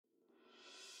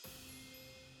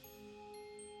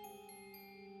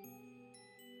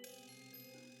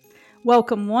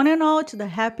Welcome, one and all, to the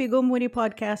Happy Go Moody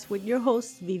podcast with your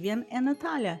hosts, Vivian and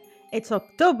Natalia. It's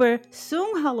October,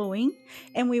 soon Halloween,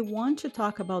 and we want to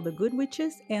talk about the good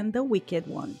witches and the wicked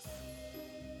ones.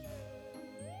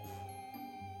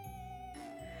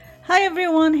 Hi,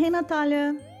 everyone. Hey,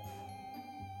 Natalia.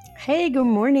 Hey, good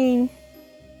morning.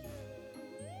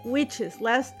 Witches.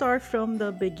 Let's start from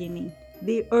the beginning.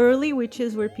 The early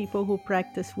witches were people who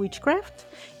practiced witchcraft,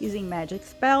 using magic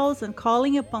spells and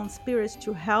calling upon spirits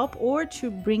to help or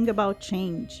to bring about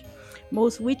change.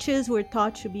 Most witches were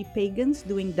thought to be pagans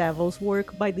doing devil's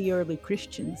work by the early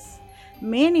Christians.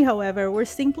 Many, however, were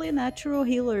simply natural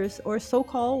healers or so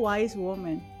called wise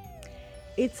women.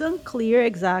 It's unclear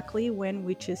exactly when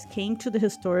witches came to the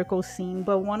historical scene,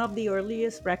 but one of the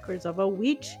earliest records of a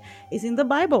witch is in the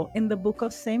Bible, in the book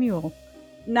of Samuel.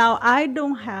 Now, I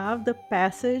don't have the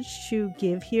passage to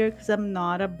give here because I'm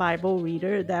not a Bible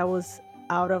reader. That was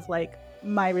out of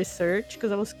my research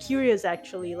because I was curious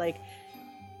actually,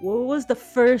 what was the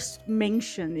first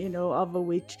mention, of a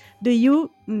witch? Do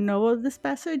you know of this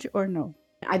passage or no?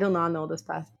 I do not know this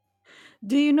path.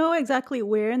 Do you know exactly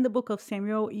where in the book of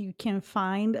Samuel you can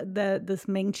find this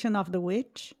mention of the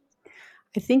witch?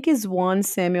 I think it's 1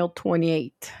 Samuel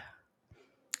 28.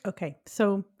 Okay,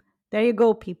 so there you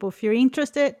go, people. If you're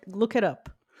interested, look it up.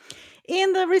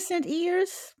 In the recent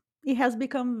years, it has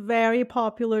become very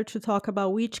popular to talk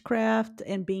about witchcraft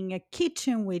and being a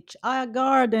kitchen witch, a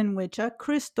garden witch, a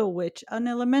crystal witch, an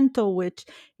elemental witch,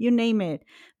 you name it.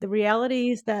 The reality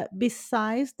is that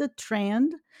besides the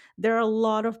trend, there are a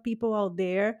lot of people out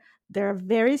there that are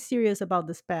very serious about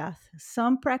this path.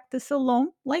 Some practice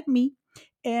alone, like me,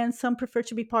 and some prefer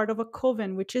to be part of a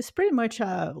coven, which is pretty much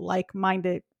a like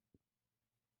minded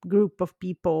group of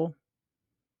people.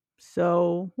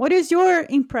 So, what is your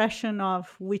impression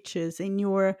of witches in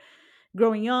your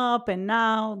growing up and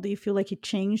now? Do you feel like it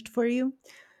changed for you?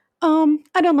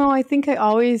 I don't know. I think I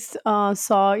always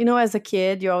saw, as a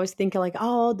kid, you're always thinking like,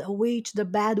 oh, the witch, the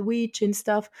bad witch and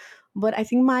stuff. But I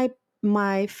think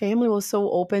my family was so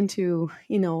open to,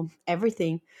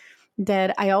 everything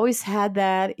that I always had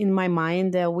that in my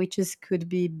mind that witches could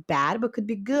be bad but could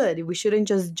be good. We shouldn't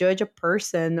just judge a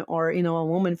person or, a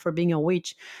woman for being a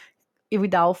witch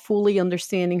without fully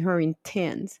understanding her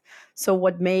intent. So,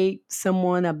 what made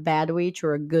someone a bad witch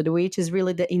or a good witch is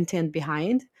really the intent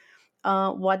behind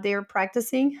what they're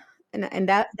practicing. And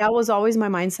that was always my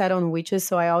mindset on witches.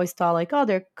 So I always thought like, oh,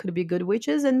 there could be good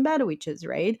witches and bad witches,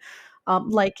 right?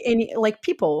 Like any like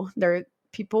people, there are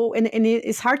people, and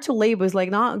it's hard to label. It's like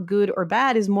not good or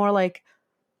bad. It's more like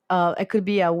it could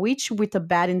be a witch with a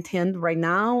bad intent right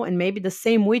now, and maybe the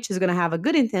same witch is gonna have a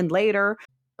good intent later.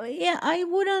 Yeah, I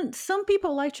wouldn't. Some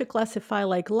people like to classify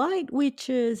like light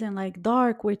witches and like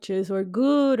dark witches or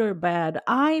good or bad.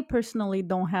 I personally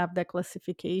don't have that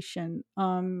classification.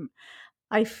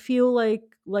 I feel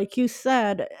like you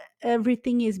said,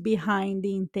 everything is behind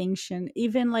the intention.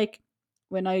 Even like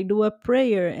when I do a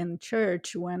prayer in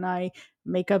church, when I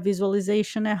make a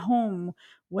visualization at home,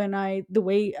 when I the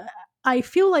way I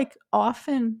feel like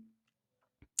often,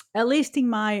 at least in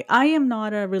my, I am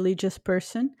not a religious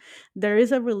person. There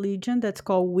is a religion that's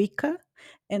called Wicca,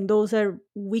 and those are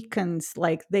Wiccans.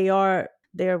 Like they are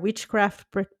witchcraft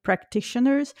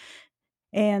practitioners,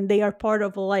 and they are part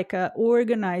of like a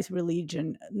organized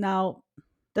religion. Now,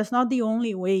 that's not the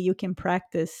only way you can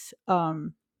practice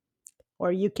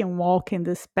or you can walk in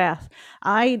this path.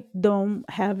 I don't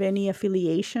have any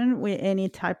affiliation with any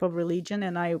type of religion,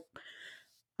 and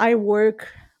I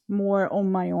work more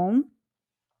on my own.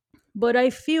 But I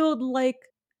feel like,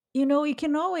 you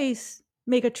can always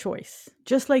make a choice.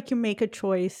 Just like you make a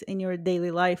choice in your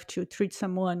daily life to treat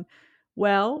someone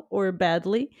well or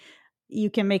badly,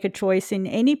 you can make a choice in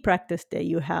any practice that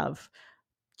you have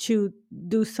to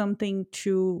do something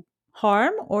to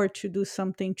harm or to do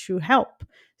something to help.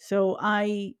 So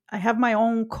I have my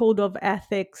own code of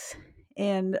ethics,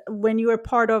 and when you are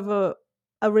part of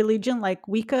a religion like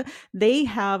Wicca, they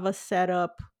have a set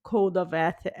up code of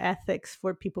ethics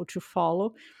for people to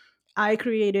follow. I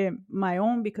created my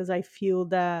own because I feel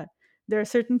that there are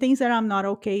certain things that I'm not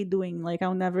okay doing. Like,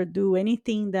 I'll never do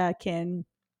anything that can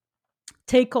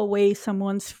take away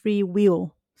someone's free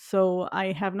will. So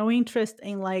I have no interest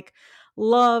in like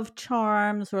love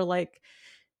charms or like,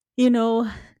 you know,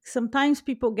 sometimes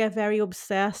people get very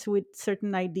obsessed with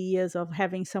certain ideas of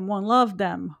having someone love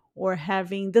them or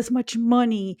having this much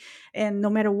money, and no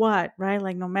matter what, right?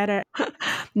 Like, no matter.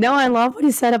 No, I love what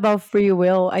you said about free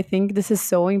will. I think this is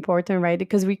so important, right?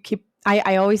 Because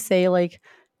I always say, like,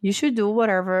 you should do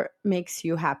whatever makes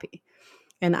you happy.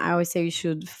 And I always say you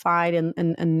should fight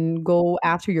and go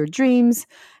after your dreams.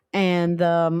 And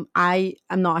I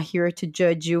am not here to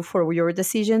judge you for your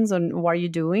decisions on what you're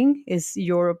doing. Is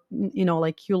your,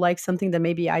 like, you like something that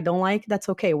maybe I don't like, that's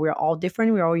okay. We're all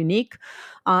different, we're all unique.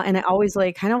 And I always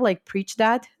like kind of like preach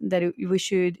that we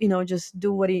should, just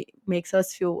do what it makes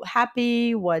us feel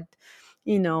happy, what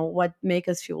make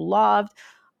us feel loved.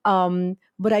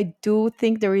 But I do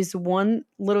think there is one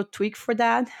little tweak for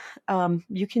that.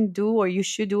 You can do, or you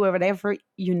should do, whatever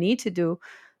you need to do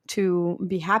to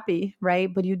be happy,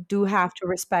 right? But you do have to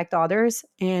respect others.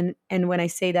 And when I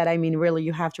say that, I mean really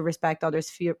you have to respect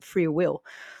others' free will.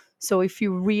 So if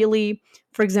you really,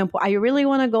 for example, I really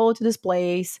want to go to this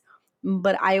place,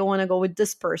 but I want to go with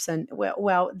this person,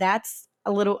 well, that's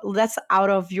out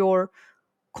of your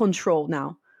control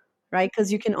now, right?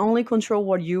 Because you can only control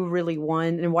what you really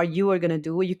want and what you are going to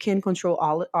do. You can't control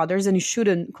all others, and you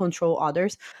shouldn't control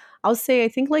others. I'll say, I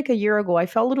think like a year ago, I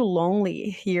felt a little lonely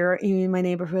here in my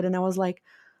neighborhood, and I was like,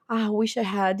 I wish I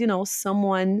had,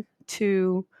 someone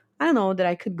to, I don't know, that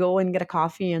I could go and get a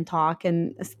coffee and talk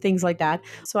and things like that.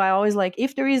 So I always like,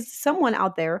 if there is someone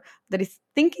out there that is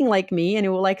thinking like me and it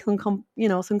will like some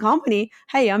company,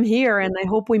 hey, I'm here, and I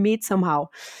hope we meet somehow.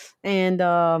 And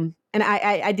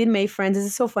I did make friends. This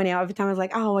is so funny. Every time I was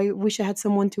like, oh, I wish I had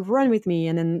someone to run with me,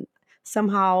 and then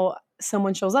somehow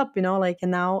someone shows up, like, and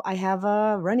now I have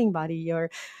a running buddy.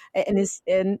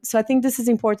 And so I think this is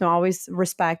important. Always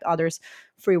respect others'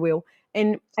 free will.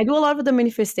 And I do a lot of the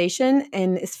manifestation,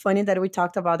 and it's funny that we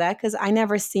talked about that because I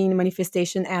never seen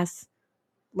manifestation as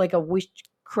like a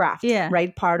witchcraft, Yeah,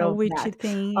 right? Part a of witchy that.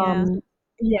 thing. Yeah, Um,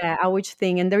 yeah, a witch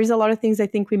thing. And there is a lot of things I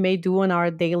think we may do on our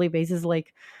daily basis,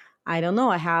 like, I don't know.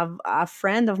 I have a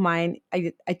friend of mine.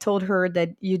 I told her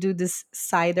that you do this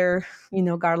cider,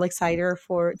 garlic cider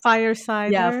for, fire yeah,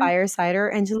 cider. fire cider,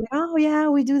 and she's like, oh yeah,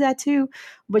 we do that too,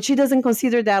 but she doesn't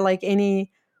consider that like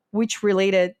any witch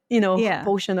related, Yeah.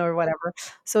 potion or whatever.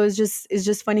 So it's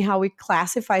just funny how we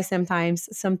classify sometimes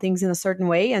some things in a certain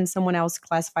way, and someone else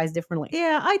classifies differently.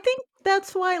 Yeah, I think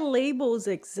that's why labels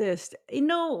exist.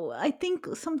 I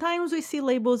think sometimes we see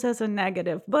labels as a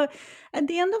negative, but at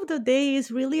the end of the day,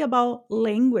 it's really about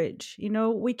language.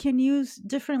 We can use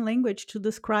different language to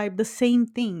describe the same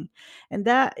thing, and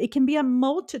that it can be a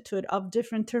multitude of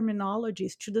different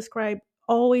terminologies to describe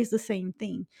always the same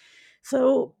thing.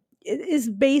 So it is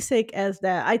basic as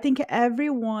that. I think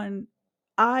everyone,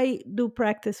 I do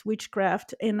practice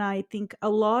witchcraft, and I think a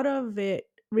lot of it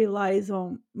relies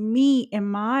on me and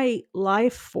my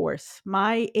life force,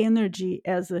 my energy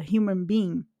as a human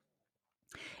being.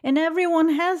 And everyone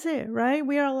has it, right?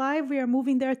 We are alive, we are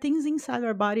moving. There are things inside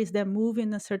our bodies that move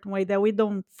in a certain way that we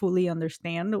don't fully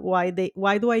understand why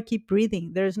do I keep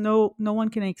breathing? There's no one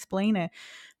can explain it.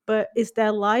 But it's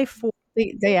that life force.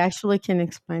 They actually can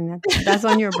explain that. That's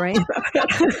on your brain.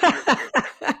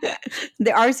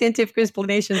 There are scientific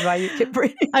explanations why you keep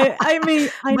breathing. I mean,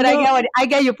 I But know, I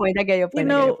get your point. I get your you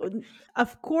point. I get your know, point.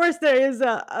 of course there is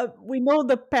we know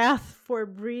the path for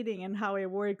breathing and how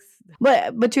it works.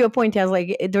 But to your point, has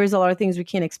like there's a lot of things we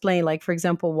can't explain. Like for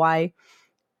example, why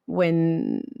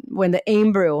when the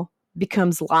embryo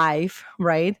becomes live,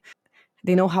 right?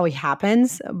 They know how it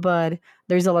happens, but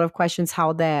there's a lot of questions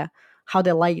how the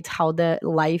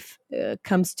life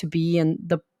comes to be, and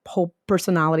the whole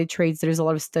personality traits. There's a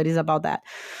lot of studies about that.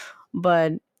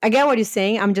 But I get what you're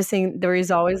saying. I'm just saying there is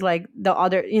always like the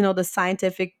other, the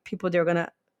scientific people. They're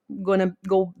gonna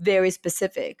go very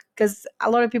specific because a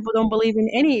lot of people don't believe in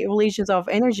any relations of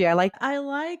energy. I like. I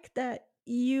like that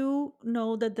you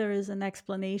know that there is an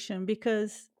explanation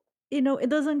because it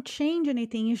doesn't change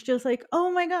anything. It's just like,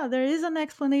 oh my god, there is an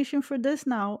explanation for this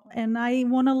now, and I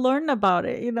want to learn about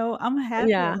it. I'm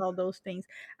happy Yeah. about those things.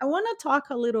 I want to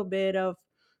talk a little bit of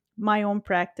my own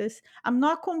practice. I'm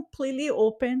not completely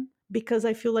open because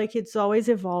I feel like it's always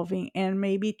evolving. And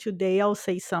maybe today I'll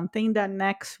say something that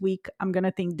next week I'm going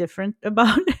to think different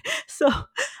about. So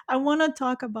I want to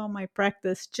talk about my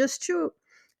practice just to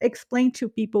explain to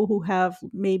people who have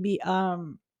maybe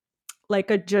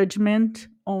like a judgment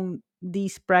on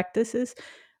these practices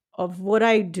of what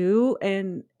I do,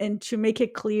 and to make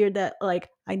it clear that like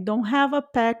I don't have a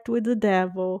pact with the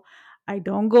devil. I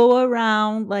don't go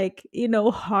around like,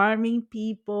 harming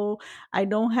people. I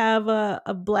don't have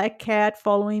a black cat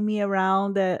following me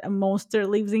around that a monster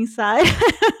lives inside.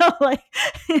 Like,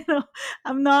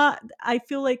 I'm not, I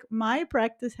feel like my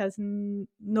practice has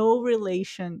no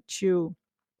relation to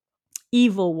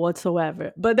evil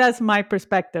whatsoever. But that's my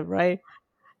perspective, right?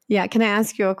 Yeah, can I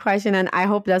ask you a question? And I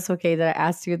hope that's okay that I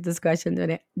asked you this question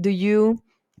today.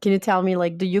 Can you tell me,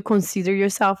 like, do you consider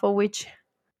yourself a witch?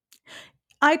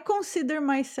 I consider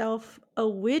myself a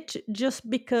witch just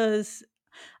because.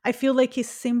 I feel like it's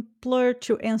simpler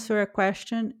to answer a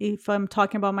question if I'm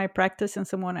talking about my practice and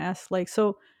someone asks like,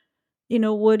 so,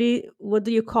 what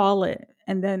do you call it?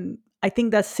 And then I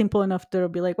think that's simple enough to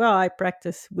be like, well, I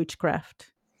practice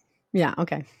witchcraft. Yeah,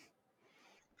 okay.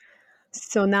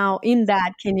 So now in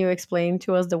that, can you explain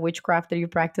to us the witchcraft that you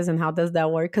practice and how does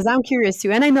that work? Because I'm curious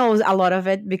too. And I know a lot of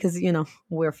it because,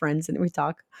 we're friends and we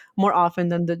talk more often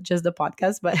than just the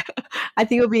podcast, but I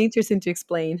think it would be interesting to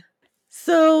explain.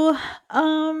 So,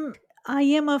 I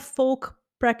am a folk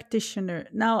practitioner.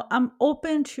 Now, I'm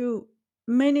open to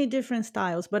many different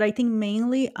styles, but I think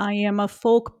mainly I am a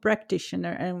folk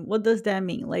practitioner. And what does that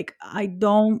mean? Like,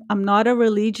 I'm not a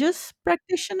religious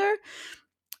practitioner,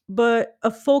 but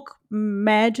a folk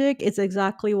magic is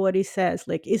exactly what it says.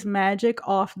 Like, it's magic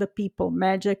of the people,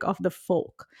 magic of the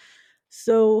folk.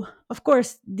 So, of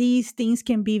course, these things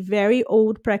can be very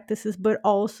old practices, but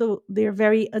also they're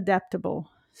very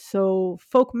adaptable. So,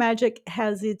 folk magic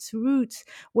has its roots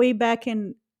way back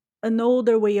in an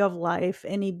older way of life,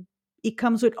 and it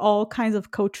comes with all kinds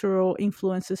of cultural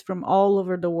influences from all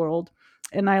over the world.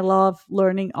 And I love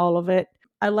learning all of it.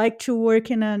 I like to work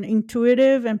in an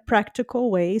intuitive and practical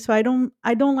way. So I don't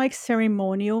like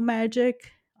ceremonial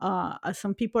magic.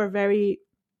 Some people are very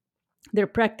their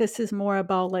practice is more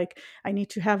about like I need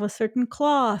to have a certain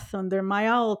cloth under my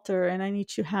altar, and I need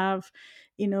to have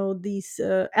these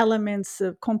elements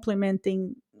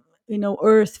complementing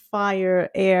earth, fire,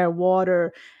 air,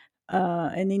 water,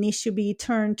 and it needs to be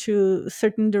turned to a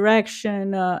certain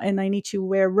direction, and I need to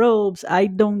wear robes. I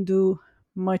don't do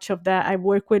much of that. I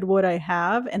work with what I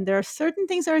have, and there are certain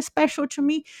things that are special to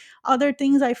me. Other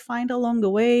things I find along the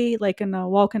way, like in a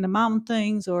walk in the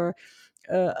mountains, or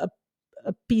a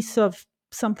a piece of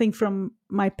something from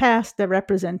my past that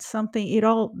represents something. It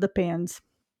all depends.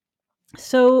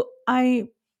 So I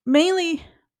mainly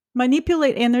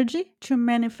manipulate energy to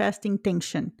manifest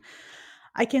intention.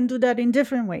 I can do that in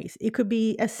different ways. It could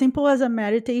be as simple as a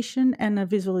meditation and a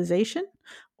visualization,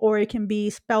 or it can be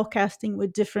spell casting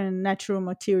with different natural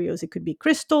materials. It could be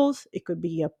crystals, it could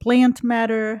be a plant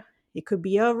matter, it could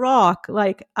be a rock.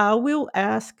 Like I will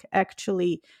ask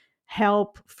actually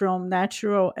help from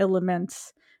natural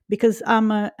elements because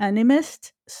I'm an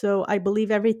animist. So I believe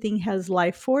everything has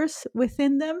life force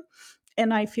within them.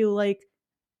 And I feel like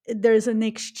there's an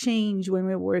exchange when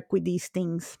we work with these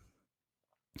things.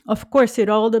 Of course, it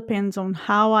all depends on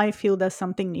how I feel that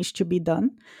something needs to be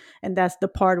done. And that's the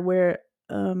part where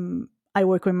I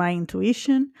work with my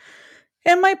intuition.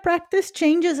 And my practice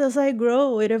changes as I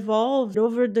grow. It evolves.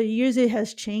 Over the years, it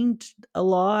has changed a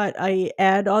lot. I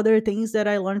add other things that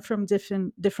I learned from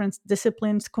different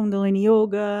disciplines, Kundalini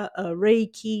Yoga,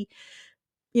 Reiki.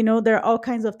 There are all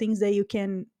kinds of things that you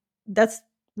can, that's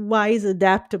why it's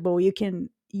adaptable. You can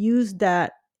use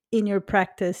that in your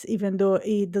practice, even though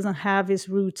it doesn't have its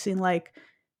roots in like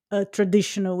a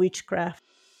traditional witchcraft.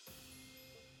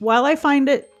 While I find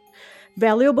it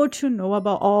valuable to know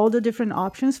about all the different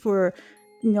options for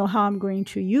how I'm going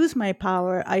to use my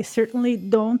power, I certainly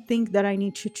don't think that I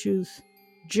need to choose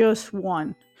just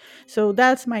one. So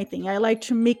that's my thing. I like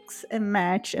to mix and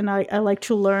match, and I like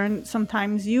to learn.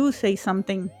 Sometimes you say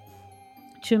something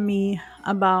to me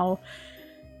about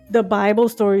the Bible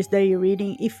stories that you're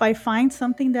reading. If I find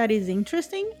something that is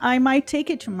interesting, I might take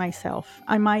it to myself.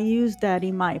 I might use that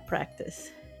in my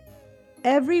practice.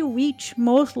 Every witch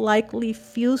most likely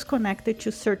feels connected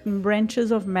to certain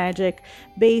branches of magic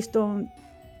based on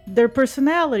their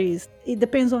personalities. It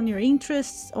depends on your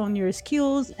interests, on your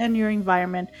skills, and your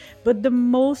environment. But the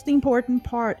most important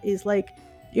part is like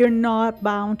you're not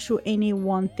bound to any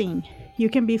one thing. You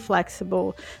can be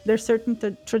flexible. There's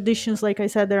certain traditions, like I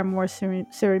said, that are more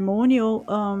ceremonial,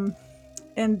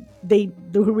 and they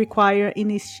do require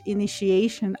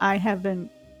initiation. I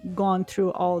haven't gone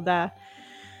through all that,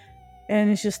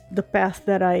 and it's just the path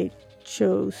that I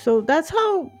chose. So that's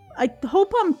how I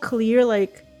hope I'm clear.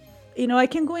 Like, I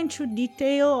can go into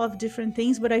detail of different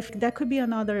things, but I think that could be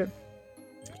another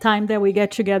time that we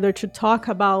get together to talk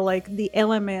about like the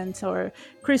elements or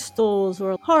crystals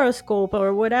or horoscope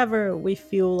or whatever we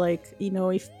feel like,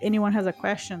 if anyone has a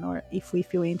question or if we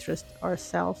feel interest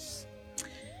ourselves.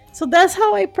 So that's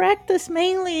how I practice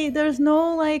mainly. There's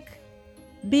no like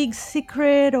big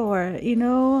secret, or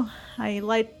I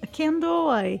light a candle,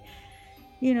 I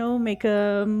make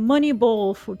a money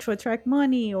bowl to attract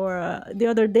money. Or the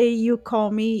other day you call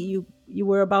me, you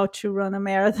were about to run a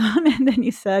marathon and then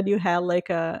you said you had like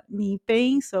a knee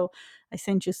pain. So I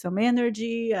sent you some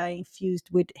energy, I infused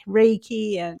with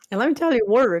Reiki, and And let me tell you,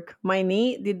 work. My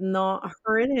knee did not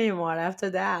hurt anymore after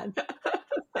that.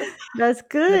 that's That's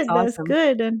good, that's awesome.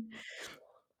 good. And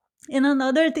And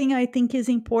another thing I think is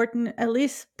important, at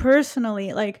least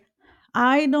personally, like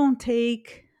I don't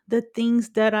take the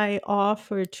things that I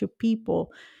offer to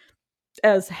people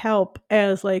as help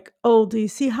as like, oh, do you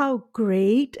see how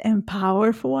great and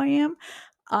powerful I am?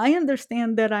 I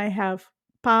understand that I have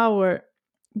power,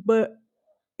 but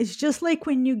it's just like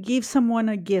when you give someone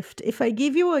a gift. If I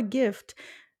give you a gift,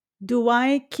 do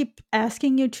I keep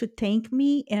asking you to thank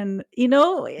me? And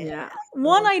Yeah.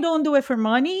 one, I don't do it for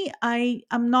money.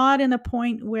 I'm not in a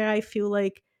point where I feel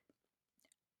like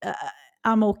uh,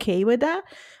 I'm okay with that.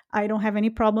 I don't have any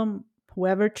problem.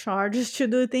 Whoever charges to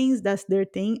do things, that's their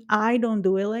thing. I don't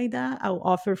do it like that. I'll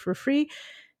offer for free.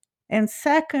 And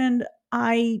second,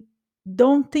 I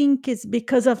don't think it's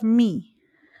because of me.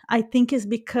 I think it's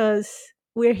because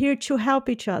we're here to help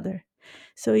each other.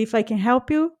 So if I can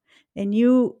help you, and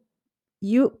you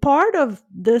part of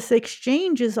this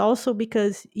exchange is also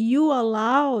because you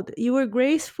were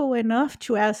graceful enough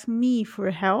to ask me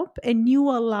for help, and you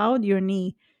allowed your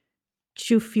knee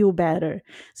to feel better.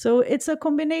 So it's a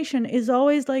combination. It's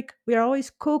always like we're always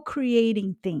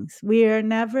co-creating things. We are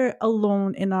never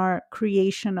alone in our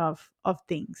creation of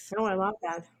things. Oh, I love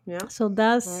that. Yeah, So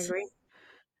I that's agree.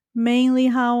 mainly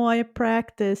how I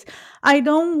practice. I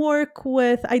do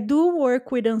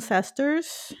work with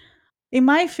ancestors. In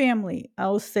my family,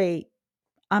 I'll say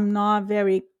I'm not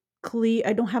very clear.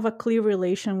 I don't have a clear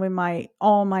relation with my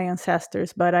all my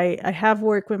ancestors, but I have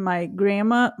worked with my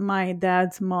grandma, my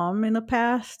dad's mom in the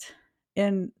past.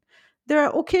 And there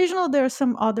are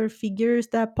some other figures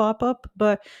that pop up,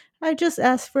 but I just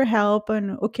ask for help,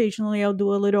 and occasionally I'll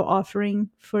do a little offering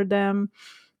for them.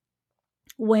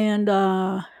 When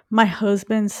my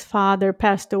husband's father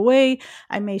passed away,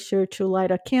 I made sure to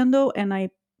light a candle, and I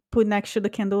put next to the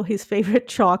candle his favorite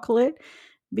chocolate,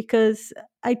 because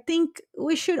I think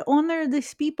we should honor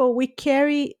these people. We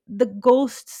carry the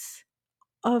ghosts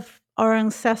of our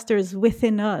ancestors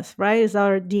within us, right? Is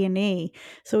our DNA.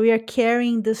 So we are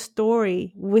carrying the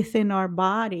story within our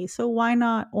body. So why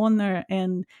not honor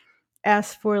and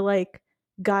ask for like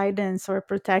guidance or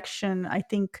protection? I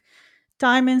think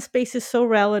time and space is so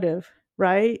relative,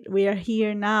 right? We are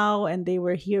here now and they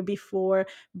were here before,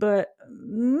 but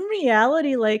in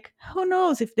reality, like, who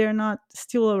knows if they're not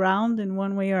still around in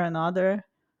one way or another.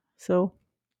 So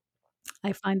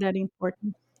I find that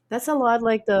important. That's a lot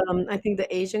like the I think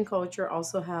the Asian culture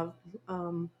also have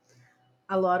um,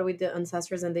 a lot with the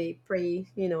ancestors, and they pray,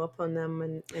 upon them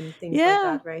and things like Yeah,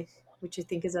 that, right? Which I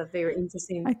think is a very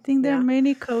interesting, I think there are yeah,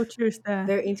 many cultures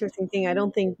that very interesting thing. I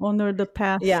don't think, honor the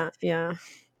past. yeah, yeah,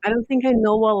 I don't think I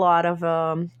know a lot of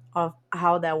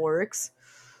how that works,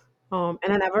 and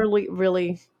I never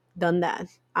really done that.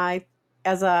 I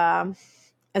as a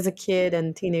as a kid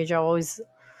and teenager, I always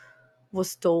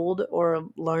was told or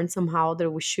learned somehow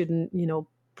that we shouldn't,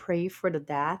 pray for the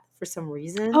death for some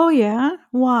reason. Oh, yeah?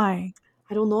 Why?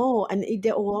 I don't know, and it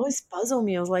will always puzzle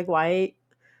me. I was like, why?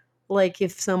 Like,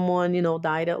 if someone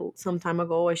died some time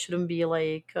ago, I shouldn't be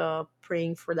like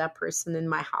praying for that person in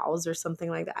my house or something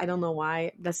like that. I don't know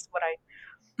why. That's what I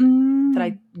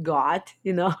Mm. got,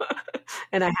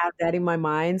 and I have that in my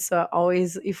mind. So I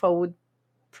always, if I would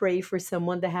pray for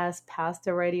someone that has passed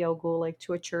already, I'll go like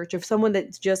to a church. If someone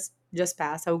that's just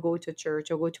passed, I'll go to a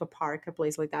church. I'll go to a park, a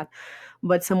place like that.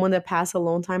 But someone that passed a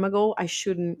long time ago, I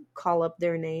shouldn't call up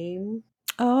their name.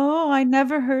 Oh, I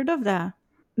never heard of that.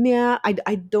 Yeah, I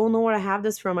don't know where I have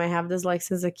this from. I have this like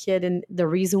since a kid, and the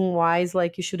reason why is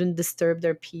like you shouldn't disturb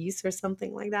their peace or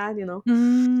something like that.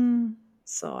 Mm.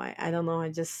 So I don't know. I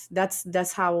just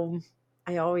that's how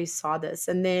I always saw this.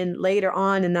 And then later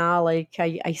on, and now like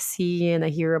I see and I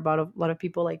hear about a lot of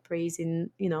people like praising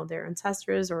their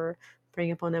ancestors or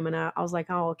praying upon them, and I was like,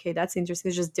 oh, okay, that's interesting.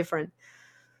 It's just different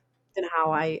than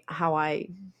how I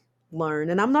learn.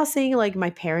 And I'm not saying like my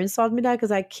parents taught me that,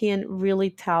 because I can't really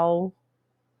tell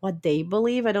what they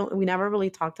believe. I don't. We never really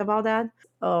talked about that.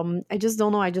 I just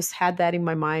don't know. I just had that in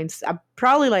my mind. I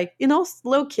probably like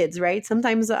little kids, right?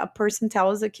 Sometimes a person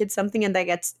tells a kid something and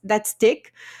that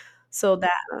stick. So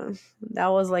that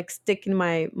was like stick in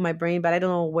my brain, but I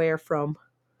don't know where from.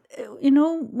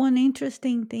 One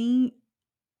interesting thing,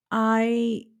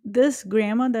 I this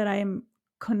grandma that I'm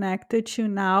connected to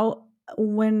now,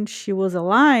 when she was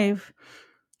alive,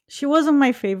 she wasn't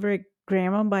my favorite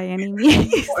grandma by any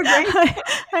means. Poor Grace.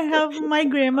 I have my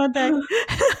grandma that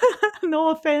no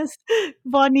offense,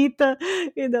 Bonita,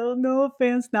 no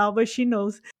offense now, but she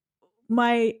knows.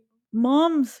 My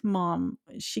mom's mom,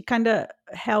 she kind of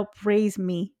helped raise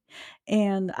me,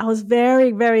 and I was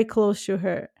very, very close to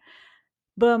her.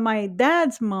 But my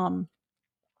dad's mom,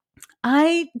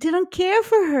 I didn't care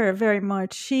for her very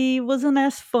much. She wasn't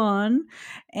as fun,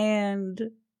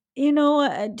 and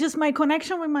just my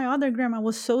connection with my other grandma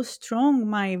was so strong,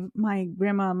 my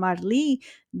grandma Marli,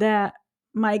 that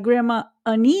my grandma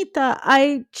Anita,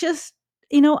 I just,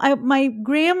 my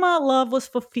grandma love was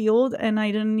fulfilled and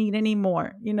I didn't need any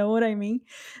more. You know what I mean?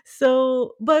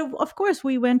 So, but of course,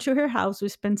 we went to her house. We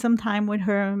spent some time with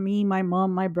her, me, my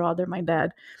mom, my brother, my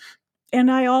dad.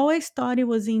 And I always thought it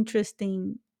was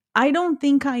interesting. I don't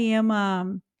think I am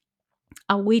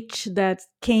a witch that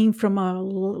came from a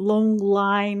long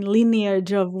line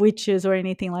lineage of witches or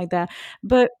anything like that.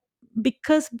 But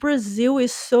because Brazil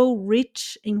is so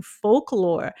rich in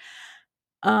folklore,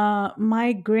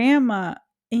 my grandma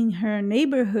in her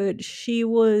neighborhood, she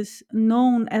was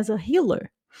known as a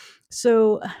healer.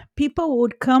 So people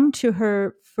would come to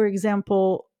her, for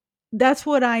example, that's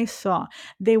what I saw.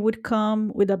 They would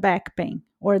come with a back pain,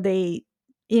 or they,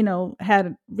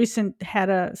 had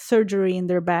a surgery in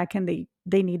their back, and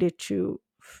they needed to,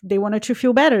 they wanted to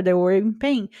feel better. They were in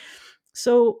pain.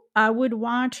 So I would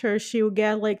watch her. She would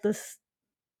get like this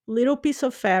little piece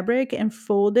of fabric and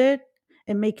fold it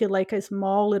and make it like a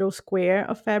small little square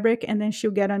of fabric, and then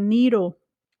she'll get a needle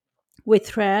with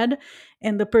thread,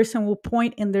 and the person will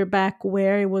point in their back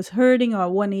where it was hurting or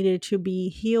what needed to be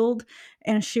healed,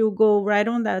 and she'll go right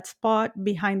on that spot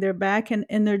behind their back and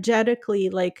energetically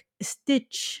like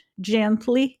stitch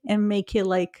gently and make it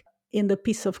like in the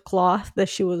piece of cloth that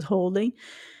she was holding.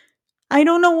 I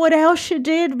don't know what else she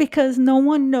did because no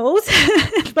one knows.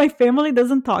 My family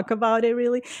doesn't talk about it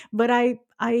really, but I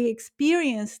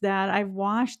experienced that. I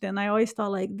watched and I always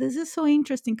thought like this is so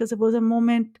interesting because it was a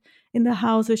moment in the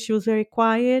house where she was very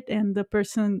quiet and the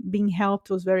person being helped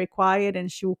was very quiet and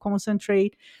she would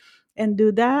concentrate and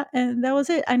do that, and that was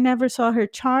it. I never saw her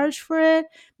charge for it,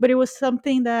 but it was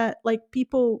something that like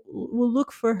people will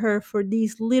look for her for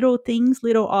these little things,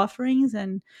 little offerings,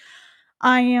 and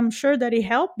I am sure that it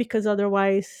helped because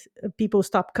otherwise people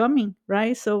stop coming,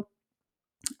 right? So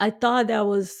I thought that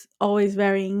was always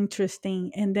very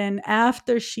interesting. And then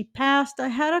after she passed, I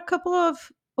had a couple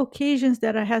of occasions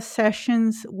that I had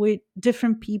sessions with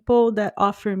different people that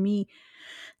offer me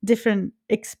different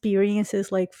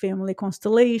experiences like family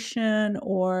constellation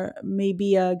or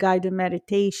maybe a guided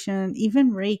meditation,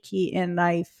 even Reiki, and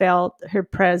I felt her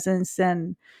presence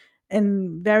and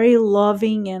very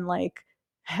loving and like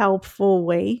helpful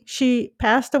way. She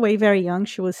passed away very young.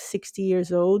 She was 60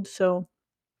 years old. So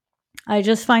I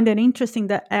just find it interesting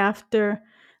that after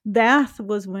death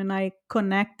was when I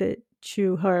connected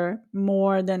to her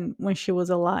more than when she was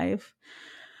alive.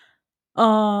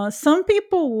 Some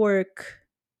people work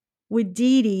with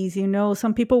deities,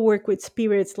 some people work with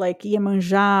spirits like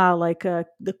Iemanjá, like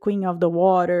the Queen of the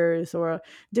Waters, or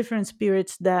different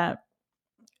spirits that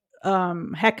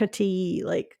Hecate,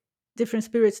 like different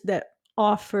spirits that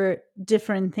offer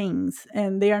different things,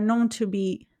 and they are known to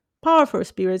be powerful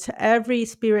spirits. Every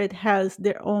spirit has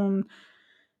their own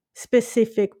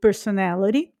specific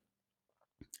personality,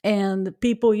 and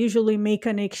people usually make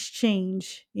an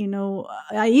exchange.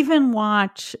 I even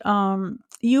watch.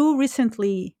 You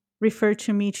recently referred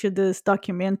to me to this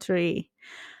documentary.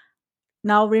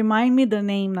 Now remind me the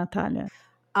name, Natalia.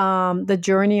 The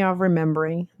Journey of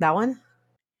Remembering, that one.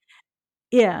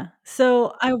 Yeah.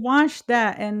 So I watched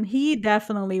that and he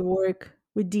definitely work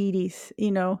with Deities,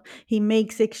 He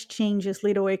makes exchanges,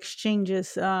 little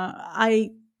exchanges. I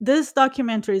This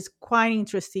documentary is quite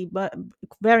interesting, but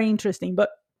very interesting, but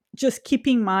just keep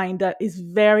in mind that it's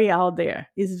very out there.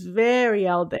 It's very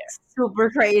out there. Super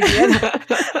crazy.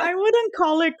 I wouldn't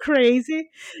call it crazy.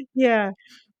 Yeah.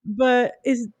 But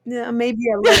it's Yeah, maybe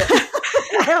a little.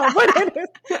 well, but it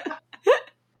is.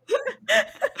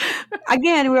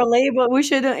 Again, we're labeled. We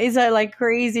shouldn't. Is that like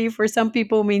crazy for some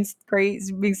people means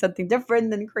crazy means something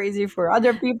different than crazy for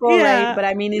other people, right? Yeah. But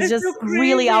I mean, it's It's just so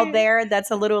really out crazy. there.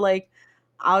 That's a little like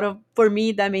out of for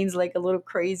me. That means like a little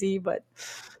crazy, but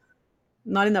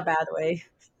not in a bad way.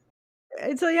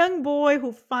 It's a young boy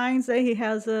who finds that he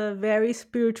has a very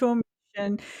spiritual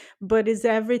mission, but is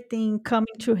everything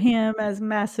coming to him as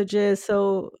messages?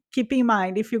 So keep in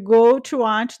mind, if you go to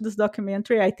watch this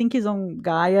documentary, I think it's on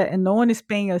Gaia, and no one is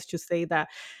paying us to say that.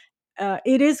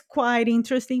 It is quite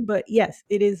interesting, but yes,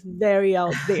 it is very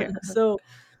out there. So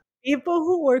people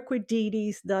who work with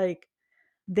deities, like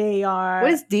they What are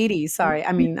is Didi? Sorry,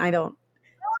 I mean I don't.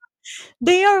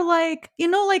 they are like,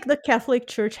 like the Catholic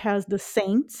Church has the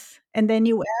saints, and then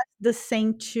you ask the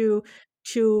saint to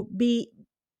be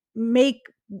make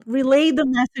relay the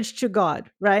message to God,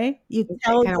 right? You Okay,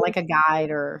 tell kind of like a guide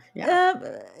or yeah.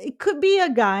 uh, it could be a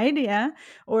guide, yeah,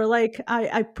 or like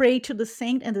I pray to the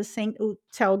saint, and the saint will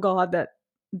tell God that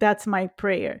that's my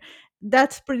prayer.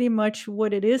 That's pretty much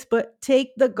what it is, but take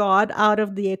the God out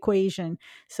of the equation.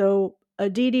 So a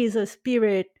deity is a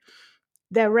spirit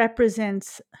that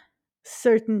represents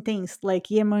certain things. Like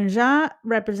Iemanjá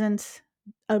represents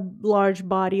a large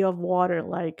body of water,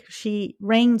 like she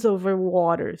reigns over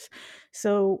waters.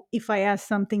 So if I ask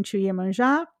something to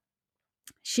Iemanjá,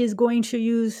 she's going to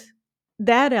use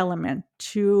that element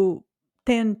to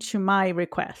tend to my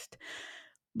request.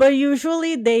 But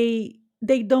usually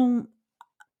they don't.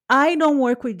 I don't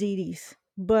work with deities,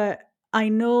 but I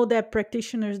know that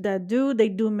practitioners that do, they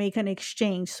do make an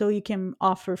exchange. So you can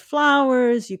offer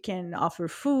flowers, you can offer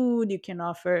food, you can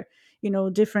offer,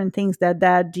 different things that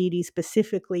that deity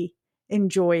specifically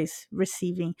enjoys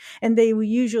receiving. And they will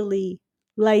usually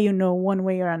let you know one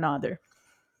way or another.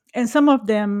 And some of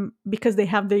them, because they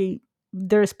have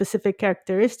their specific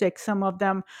characteristics, some of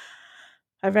them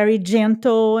are very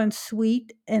gentle and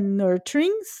sweet and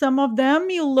nurturing. Some of them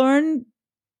you learn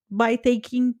by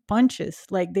taking punches.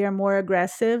 Like they are more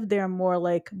aggressive, they are more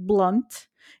like blunt,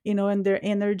 and their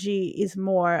energy is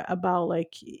more about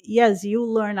like, yes, you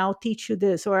learn, I'll teach you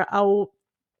this, or I'll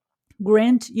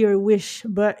grant your wish,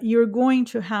 but you're going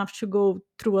to have to go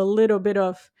through a little bit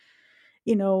of,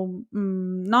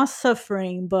 not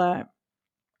suffering, but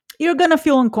you're going to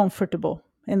feel uncomfortable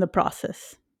in the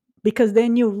process, because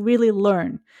then you really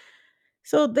learn.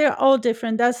 So they're all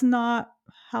different. That's not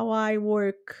how I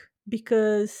work,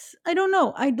 because I don't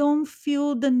know. I don't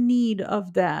feel the need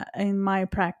of that in my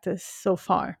practice so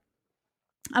far.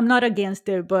 I'm not against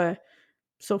it, but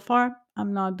so far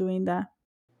I'm not doing that.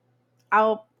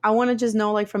 I want to just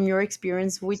know, like, from your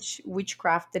experience, which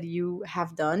witchcraft that you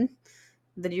have done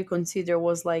that you consider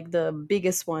was like the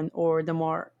biggest one or the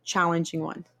more challenging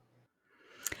one.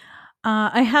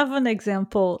 I have an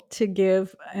example to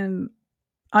give, and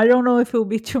I don't know if it will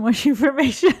be too much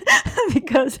information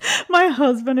because my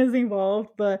husband is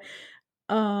involved, but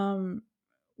um,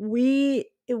 the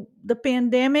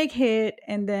pandemic hit,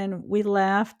 and then we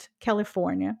left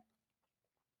California.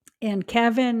 And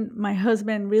Kevin, my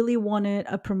husband, really wanted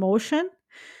a promotion,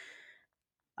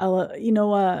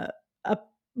 a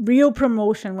real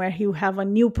promotion where he would have a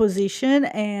new position,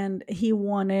 and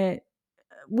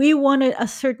we wanted a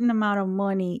certain amount of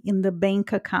money in the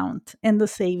bank account and the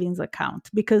savings account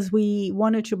because we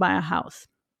wanted to buy a house.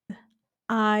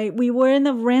 We were in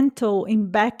a rental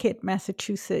in Beckett,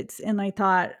 Massachusetts, and I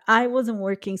thought I wasn't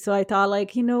working, so I thought,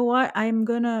 like, you know what, I'm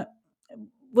gonna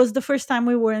was the first time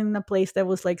we were in a place that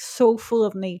was like so full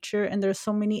of nature, and there's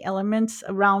so many elements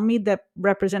around me that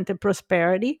represented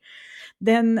prosperity.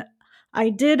 Then I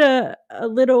did a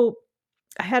little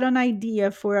I had an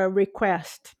idea for a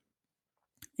request,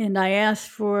 and I asked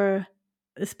for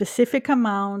a specific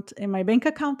amount in my bank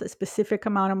account, a specific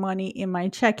amount of money in my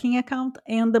checking account,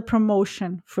 and the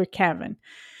promotion for Kevin.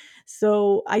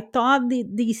 So I thought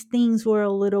these things were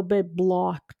a little bit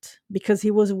blocked because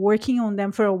he was working on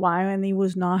them for a while and it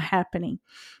was not happening.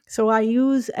 So I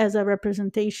use as a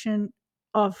representation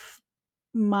of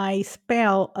my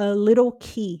spell a little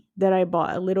key that I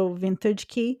bought, a little vintage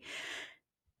key.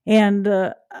 And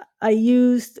there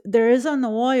is an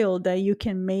oil that you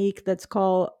can make that's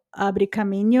called Abre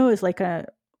Camino. It's like a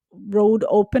road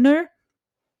opener.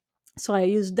 So I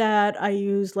use that. I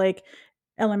use like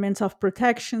elements of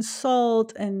protection,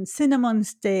 salt and cinnamon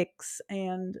sticks,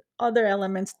 and other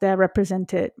elements that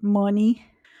represented money.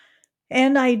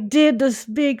 And I did this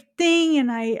big thing,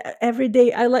 and I every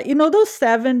day I like, those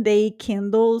 7-day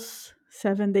candles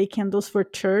for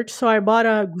church. So I bought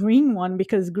a green one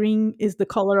because green is the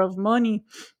color of money,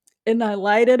 and I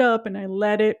light it up and I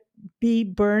let it be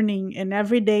burning. And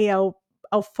every day I'll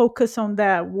focus on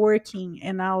that working,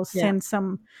 and I'll Yeah. send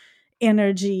some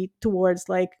energy towards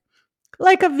like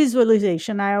a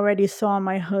visualization. I already saw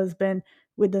my husband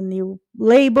with a new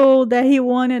label that he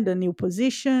wanted, a new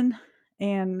position,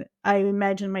 and I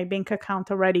imagine my bank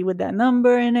account already with that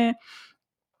number in it.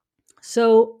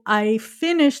 So I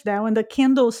finished that. When the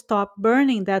candle stopped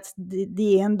burning, that's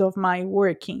the end of my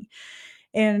working.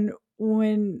 And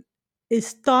when it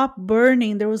stopped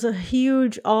burning, there was a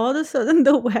huge, all of a sudden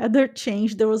the weather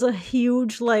changed. There was a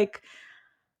huge like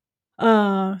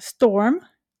storm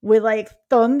with like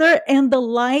thunder, and the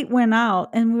light went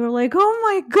out, and we were like, oh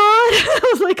my god. It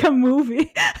was like a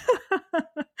movie.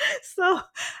 So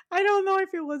I don't know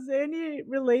if it was any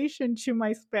relation to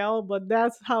my spell, but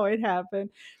that's how it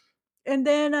happened. And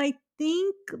then I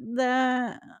think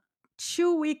that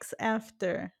 2 weeks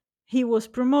after, he was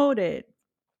promoted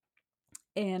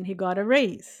and he got a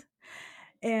raise.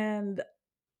 And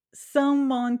some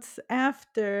months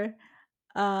after,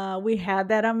 we had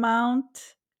that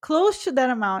amount, close to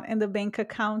that amount in the bank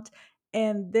account,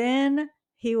 and then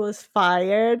he was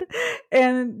fired.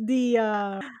 And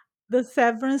the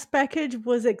severance package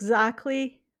was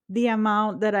exactly the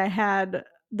amount that I had,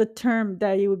 the term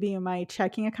that it would be in my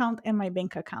checking account and my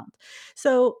bank account.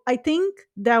 So I think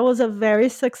that was a very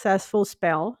successful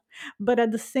spell. But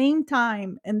at the same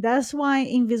time, and that's why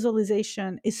in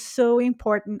visualization is so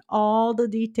important, all the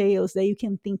details that you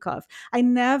can think of. I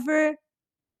never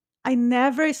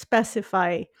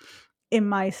specify in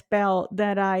my spell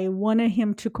that I wanted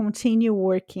him to continue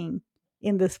working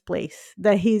in this place,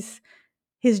 that his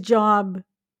job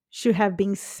should have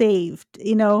been saved,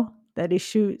 that it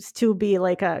should still be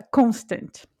like a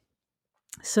constant.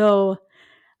 So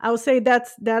I would say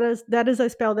that is a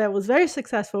spell that was very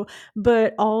successful,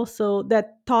 but also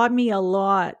that taught me a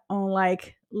lot on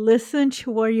like listen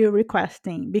to what you're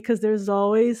requesting, because there's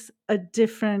always a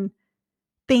different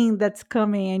thing that's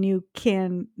coming and you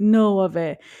can know of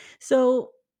it.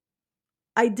 So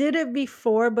I did it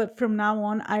before, but from now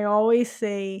on, I always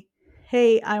say,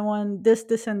 hey, I want this,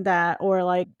 this, and that, or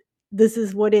like, this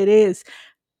is what it is,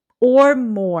 or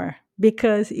more,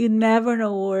 because you never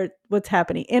know what's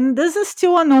happening. And this is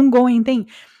still an ongoing thing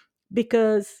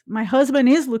because my husband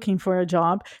is looking for a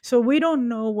job. So we don't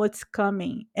know what's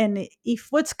coming. And if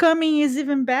what's coming is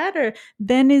even better,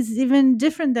 then it's even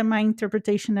different than my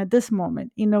interpretation at this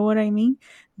moment. You know what I mean?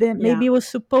 Then Yeah. maybe it was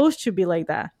supposed to be like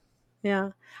that. Yeah.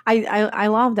 I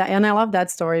love that. And I love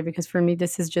that story because for me,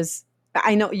 this is just,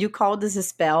 I know you call this a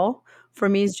spell. For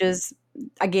me, it's just,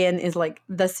 again, is like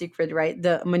the secret, right?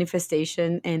 The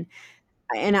manifestation.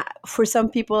 For some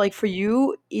people, like for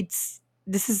you, it's,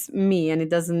 this is me and it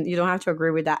doesn't, you don't have to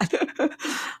agree with that.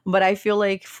 But I feel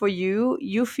like for you,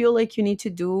 you feel like you need to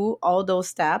do all those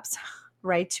steps,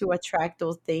 right, to attract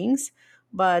those things.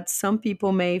 But some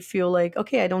people may feel like,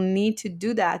 okay, I don't need to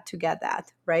do that to get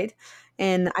that, right?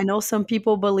 And I know some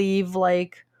people believe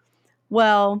like,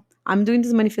 well, I'm doing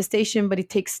this manifestation, but it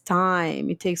takes time.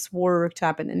 It takes work to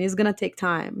happen, and it's gonna take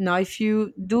time. Now, if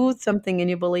you do something and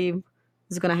you believe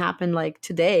it's gonna happen like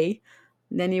today,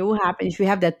 then it will happen. If you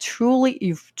have that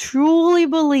you truly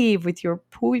believe with your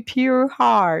pure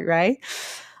heart, right?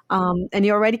 And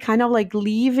you're already kind of like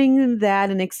leaving that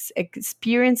and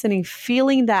experiencing and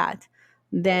feeling that,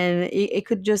 then it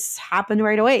could just happen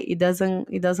right away. It doesn't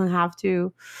have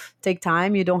to take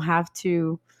time. You don't have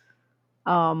to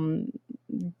um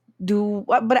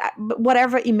but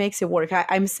whatever it makes it work.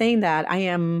 I'm saying that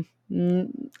I'm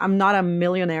not a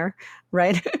millionaire,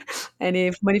 right? And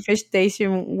if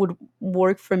manifestation would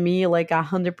work for me like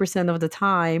 100% of the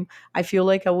time, I feel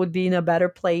like I would be in a better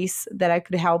place, that I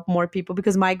could help more people,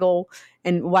 because my goal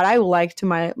and what I would like to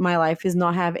my life is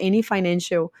not have any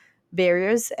financial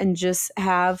barriers, and just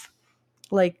have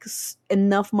like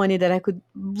enough money that I could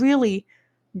really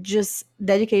just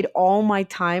dedicate all my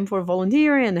time for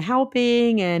volunteering and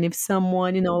helping. And if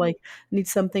someone, like needs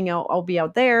something, I'll be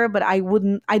out there. But I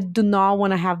do not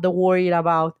want to have the worry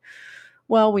about,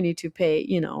 well, we need to pay,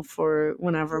 for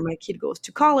whenever my kid goes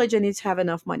to college, I need to have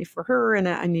enough money for her, and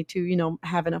I need to,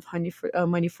 have enough money for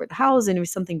the house. And if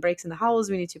something breaks in the house,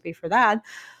 we need to pay for that.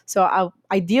 So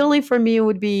ideally for me, it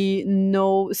would be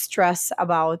no stress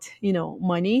about,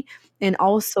 money, and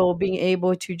also being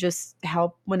able to just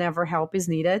help whenever help is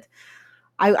needed.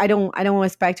 I don't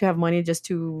expect to have money just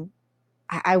to.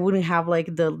 I wouldn't have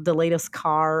like the latest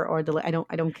car, or I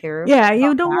don't care Yeah,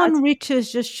 you about don't that. want riches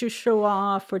just to show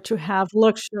off or to have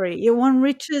luxury. You want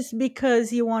riches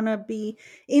because you want to be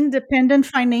independent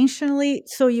financially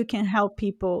so you can help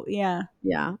people. Yeah.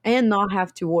 Yeah, and not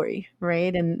have to worry,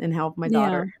 right? And help my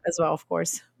daughter Yeah. as well, of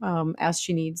course, as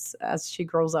she needs, as she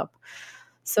grows up.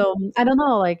 So I don't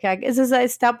know, like this is a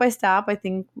step by step. I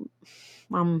think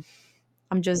um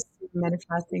I'm just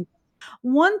manifesting.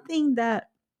 One thing that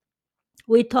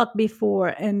we talked before,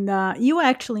 and you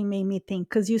actually made me think,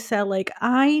 because you said, like,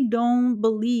 you don't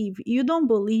believe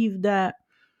that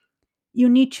you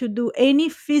need to do any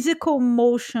physical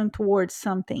motion towards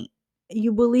something.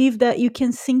 You believe that you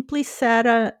can simply set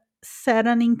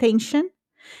an intention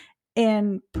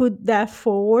and put that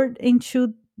forward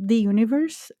into the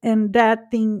universe, and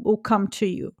that thing will come to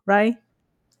you, right?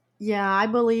 Yeah, I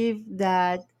believe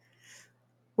that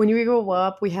when we grow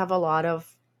up, we have a lot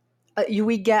of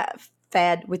we get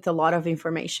fed with a lot of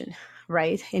information,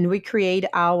 right? And we create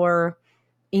our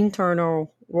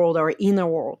internal world, our inner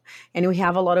world, and we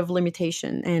have a lot of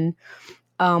limitation. And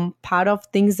part of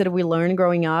things that we learn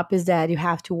growing up is that you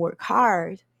have to work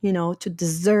hard, to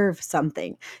deserve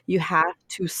something. You have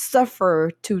to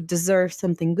suffer to deserve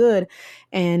something good.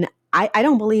 And I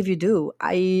don't believe you do.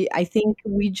 I think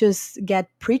we just get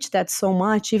preached that so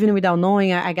much, even without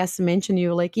knowing. I guess to mention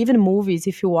you, like even movies,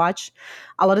 if you watch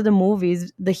a lot of the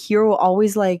movies, the hero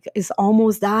always like is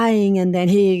almost dying, and then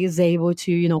he is able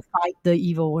to, fight the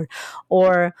evil,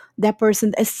 or that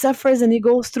person that suffers and he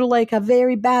goes through like a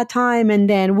very bad time, and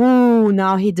then woo,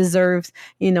 now he deserves,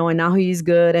 and now he's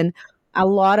good. And a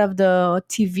lot of the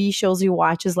TV shows you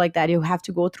watch is like that. You have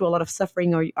to go through a lot of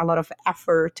suffering or a lot of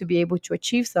effort to be able to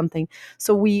achieve something.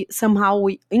 So we somehow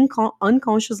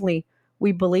unconsciously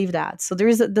we believe that. So there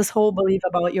is this whole belief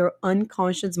about your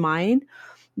unconscious mind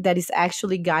that is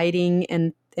actually guiding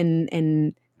and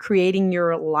creating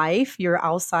your life, your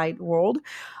outside world.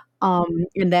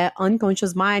 And that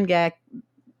unconscious mind get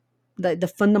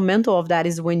the fundamental of that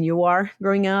is when you are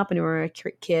growing up and you're a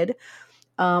kid.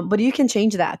 But you can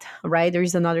change that, right?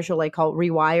 There's another show like called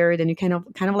Rewired, and you kind of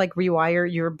like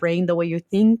rewire your brain the way you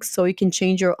think, so you can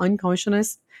change your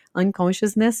unconsciousness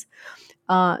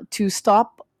to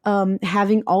stop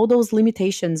having all those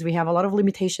limitations. We have a lot of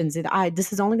limitations.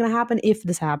 This is only going to happen if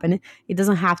this happen. It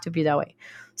doesn't have to be that way.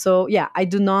 So yeah, I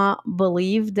do not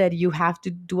believe that you have to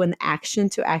do an action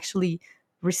to actually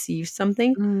receive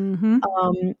something.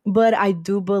 Mhm. But I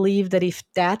do believe that if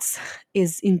that's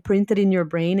is imprinted in your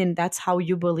brain and that's how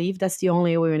you believe, that's the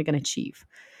only way you're going to achieve.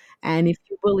 And if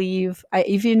you believe,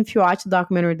 even if you watch the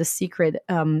documentary The Secret,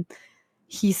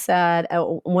 he said,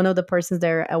 one of the persons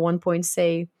there at one point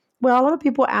say, well, a lot of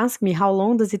people ask me, how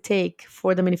long does it take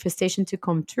for the manifestation to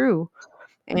come true?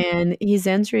 And his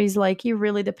answer is like, it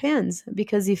really depends,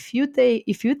 because if you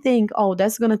think, oh,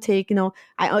 that's gonna take,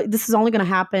 this is only gonna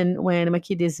happen when my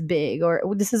kid is big, or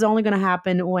this is only gonna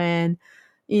happen when,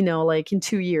 like in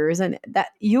 2 years, and that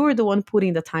you're the one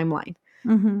putting the timeline.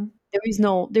 Mhm. There is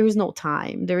no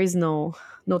time. There is no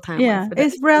timeline Yeah, for that.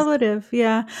 it's relative,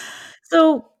 yeah.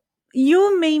 So,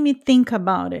 you made me think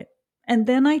about it, and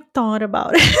then I thought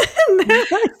about it, and then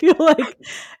I feel like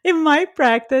in my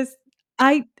practice,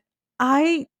 I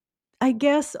I I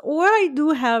guess, or I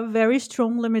do have very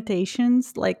strong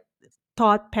limitations, like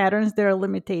thought patterns, there are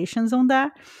limitations on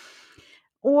that,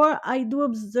 or I do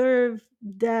observe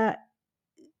that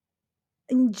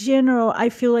in general, I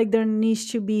feel like there needs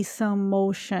to be some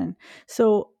motion.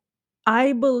 So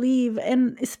I believe,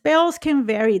 and spells can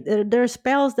vary. There are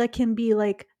spells that can be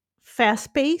like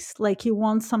fast paced, like you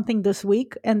want something this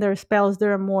week, and there are spells that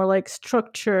are more like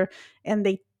structure and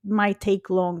they might take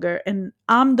longer. And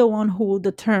I'm the one who will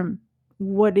determine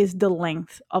what is the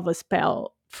length of a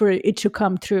spell for it to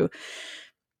come through.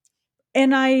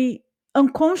 And I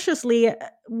unconsciously,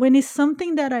 when it's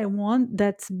something that I want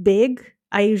that's big,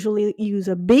 I usually use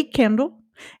a big candle,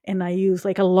 and I use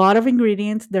like a lot of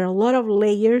ingredients. There are a lot of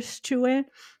layers to it.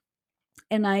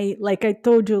 And I, like I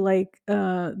told you, like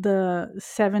the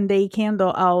 7 day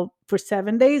candle, I'll for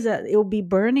 7 days it'll be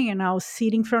burning, and I'll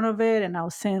sit in front of it, and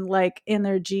I'll send like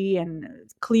energy and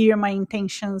clear my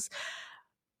intentions.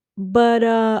 But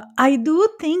I do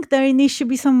think there needs to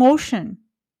be some motion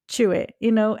to it.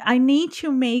 I need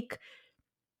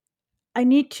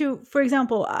to, for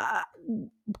example,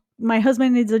 my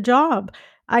husband needs a job.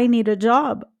 I need a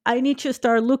job. I need to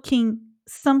start looking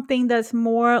something that's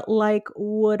more like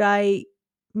what I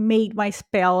made my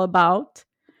spell about,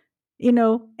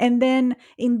 and then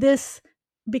in this,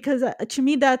 because to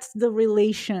me that's the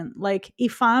relation. Like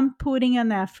if I'm putting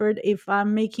an effort, if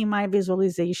I'm making my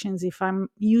visualizations, if I'm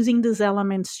using these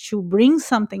elements to bring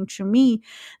something to me,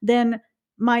 then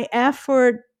my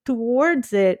effort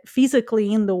towards it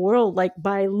physically in the world, like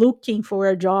by looking for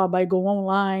a job, I go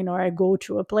online or I go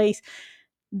to a place,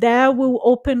 that will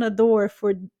open a door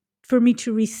for me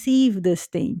to receive this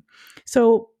thing.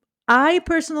 So I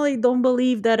personally don't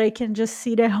believe that I can just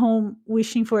sit at home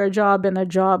wishing for a job, and a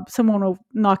job someone will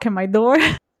knock at my door.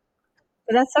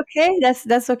 But that's okay.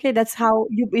 That's okay. That's how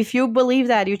you. If you believe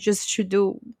that, you just should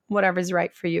do whatever is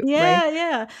right for you, right? Yeah,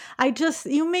 yeah.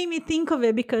 You made me think of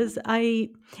it, because I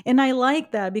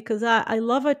like that, because I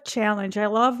love a challenge. I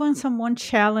love when someone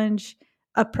challenge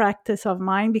a practice of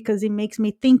mine, because it makes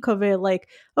me think of it like,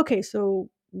 okay, so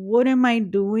what am I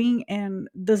doing, and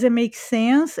does it make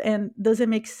sense, and does it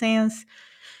make sense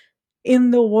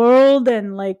in the world,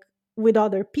 and like with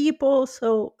other people?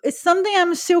 So it's something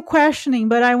I'm still questioning,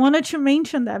 but I wanted to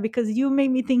mention that because you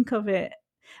made me think of it.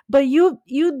 But you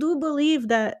do believe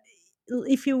that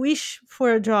if you wish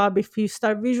for a job, if you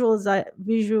start visualizing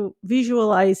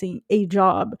a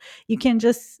job, you can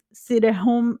just sit at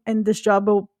home and this job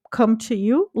will come to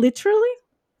you literally?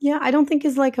 Yeah, I don't think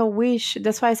it's like a wish.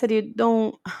 That's why I said you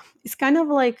don't. It's kind of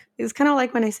like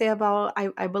when I say about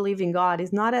I believe in God.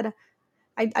 It's not at.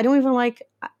 I don't even like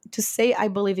to say I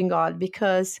believe in God,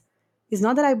 because It's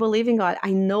not that I believe in God.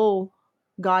 I know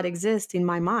God exists in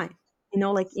my mind.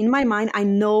 Like in my mind, I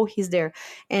know He's there.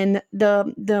 And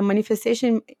the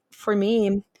manifestation for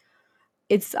me,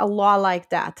 it's a lot like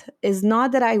that. It's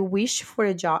not that I wish for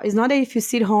a job. It's not that if you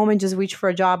sit home and just wish for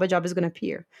a job is going to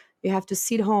appear. You have to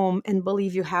sit home and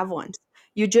believe you have one.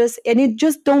 You just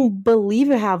don't believe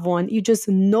you have one. You just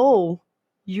know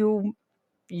you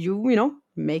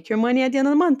make your money at the end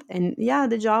of the month, and yeah,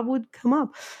 the job would come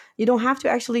up. You don't have to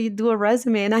actually do a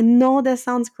resume, and I know that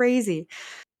sounds crazy.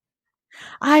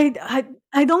 I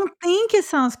don't think it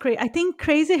sounds crazy. I think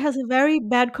crazy has a very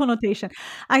bad connotation.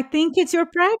 I think it's your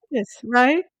practice,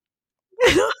 right?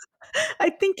 I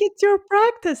think it's your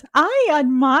practice. I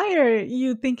admire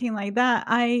you thinking like that.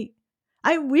 I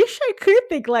wish I could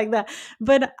think like that,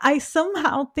 but I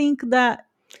somehow think that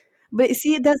But you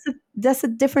see, that's the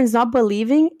difference. Not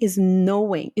believing is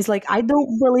knowing. It's like, I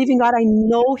don't believe in God. I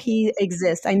know He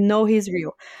exists. I know He's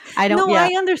real. I don't. no, Yeah.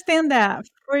 I understand that.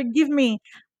 Forgive me.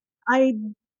 I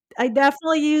I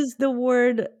definitely use the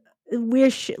word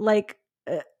wish like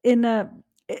in a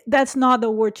that's not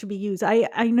the word to be used.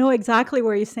 I know exactly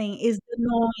what you're saying is the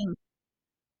knowing.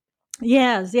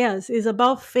 Yes, yes, it's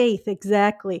about faith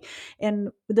exactly. And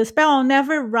the spell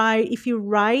never write if you're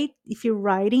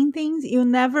writing things, you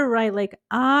never write like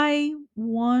I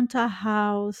want a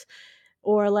house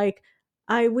or like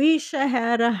I wish I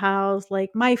had a house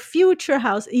like my future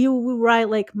house. You will write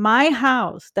like my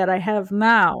house that I have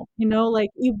now, like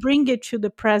you bring it to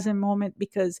the present moment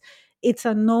because it's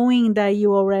a knowing that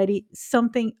you already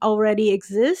something already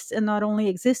exists, and not only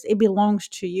exists, it belongs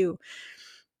to you.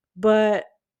 But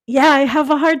yeah, I have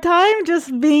a hard time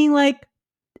just being like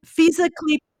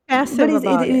physically But passive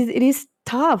about it. it is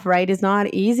tough, right? It's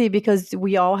not easy because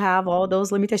we all have all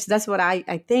those limitations. That's what I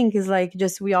think is like,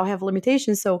 just we all have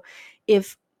limitations. So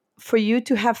if for you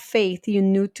to have faith, you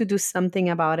need to do something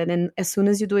about it. And as soon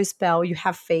as you do a spell, you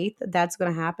have faith that's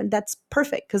going to happen. That's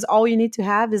perfect because all you need to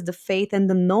have is the faith and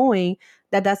the knowing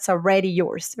that that's already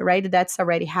yours, right? That's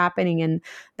already happening and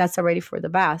that's already for the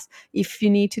best. If you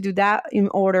need to do that in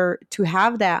order to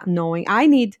have that knowing,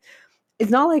 it's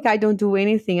not like I don't do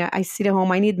anything. I sit at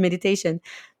home. I need meditation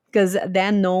because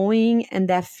that knowing and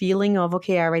that feeling of,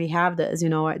 okay, I already have this,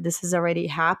 this is already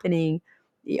happening.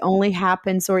 It only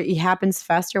happens, or it happens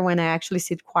faster when I actually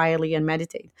sit quietly and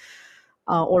meditate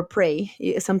or pray.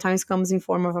 It sometimes comes in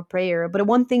form of a prayer. But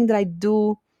one thing that I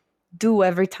do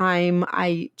every time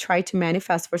I try to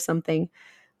manifest for something,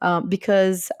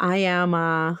 because I am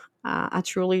a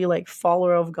truly like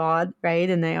follower of God, right?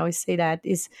 And I always say that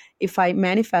is, if I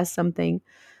manifest something,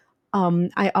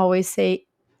 I always say,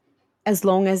 as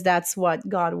long as that's what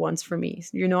God wants for me,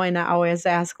 and I always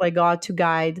ask like God to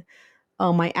guide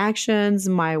my actions,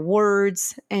 my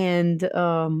words, and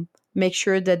make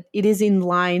sure that it is in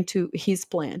line to His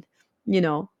plan, you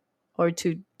know, or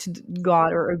to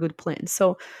God, or a good plan.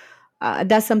 So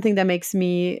that's something that makes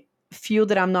me feel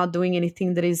that I'm not doing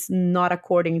anything that is not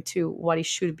according to what it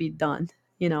should be done.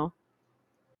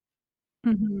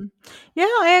 Mhm. Yeah,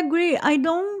 I agree. I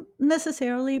don't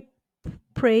necessarily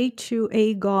pray to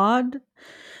a god,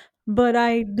 but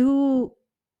I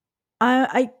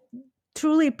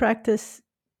truly practice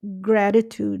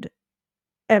gratitude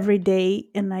every day,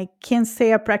 and I can't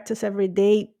say I practice every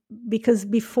day because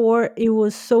before it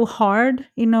was so hard.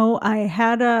 I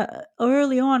had a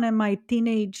early on in my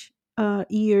teenage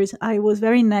years, I was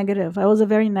very negative. I was a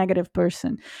very negative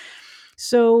person.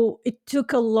 So it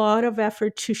took a lot of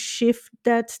effort to shift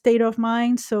that state of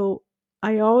mind. So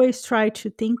I always try to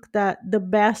think that the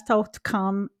best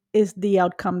outcome is the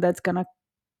outcome that's going to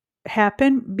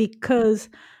happen because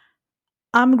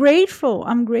I'm grateful.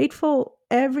 I'm grateful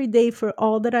every day for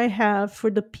all that I have,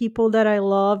 for the people that I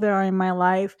love that are in my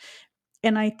life.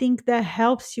 And I think that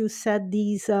helps you set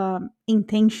these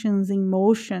intentions in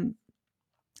motion,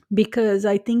 because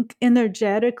I think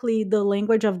energetically the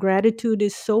language of gratitude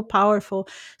is so powerful.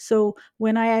 So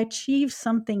when I achieve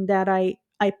something that I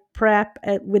prep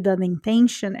with an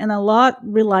intention, and a lot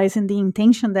relies in the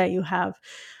intention that you have,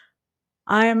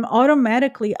 I'm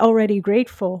automatically already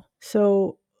grateful.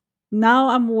 So now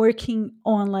I'm working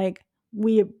on like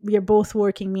we are both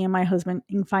working, me and my husband,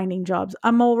 in finding jobs.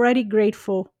 I'm already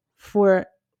grateful for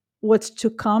what's to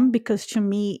come because to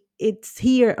me it's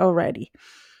here already.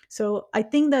 So I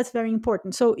think that's very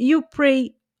important. So you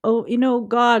pray, oh,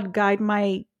 God, guide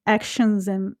my actions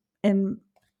and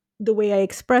the way I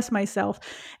express myself.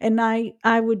 And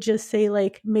I would just say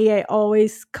like, may I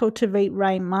always cultivate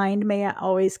right mind, may I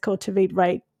always cultivate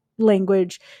right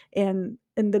language and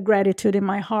the gratitude in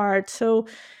my heart. So,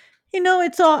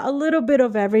 it's a little bit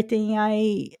of everything.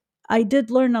 I did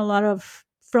learn a lot of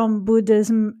from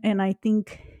Buddhism, and I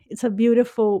think It's a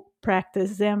beautiful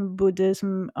practice, Zen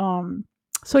Buddhism.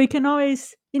 So you can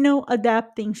always,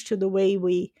 adapt things to the way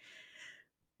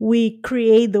we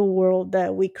create the world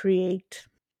that we create.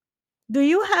 Do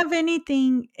you have any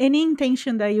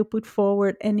intention that you put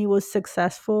forward and it was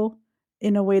successful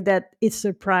in a way that it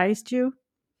surprised you?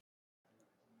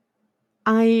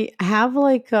 I have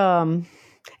like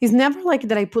it's never like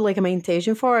that I put like a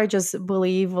meditation for. I just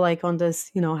believe like on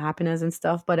this, happiness and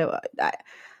stuff. But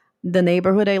the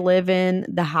neighborhood I live in,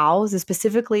 the house,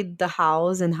 specifically the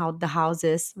house and how the house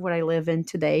is what I live in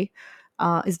today,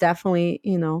 is definitely,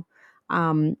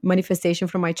 manifestation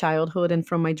from my childhood and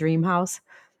from my dream house.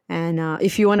 And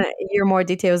if you want to hear more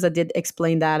details, I did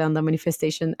explain that on the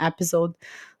manifestation episode.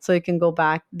 So you can go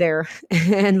back there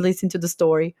and listen to the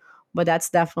story. But that's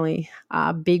definitely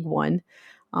a big one.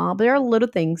 But there are little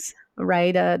things,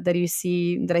 right, that you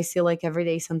see that I see like every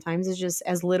day. Sometimes it's just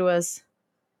as little as,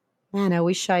 man, I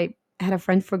wish I had a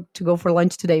friend to go for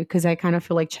lunch today because I kind of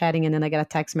feel like chatting and then I get a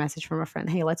text message from a friend,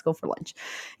 hey, let's go for lunch.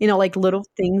 Like little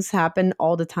things happen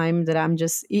all the time that I'm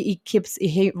just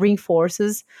it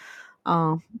reinforces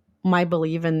uh, my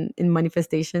belief in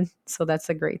manifestation. So that's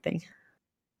a great thing.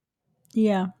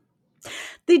 Yeah.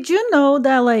 Did you know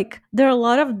that like there are a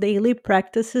lot of daily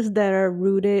practices that are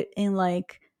rooted in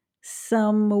like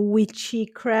some witchy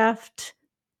craft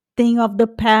thing of the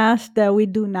past that we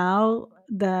do now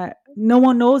that no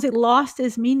one knows? It lost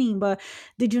its meaning, but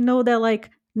did you know that like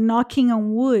knocking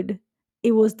on wood,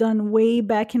 it was done way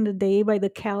back in the day by the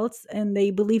Celts, and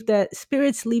they believed that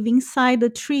spirits live inside the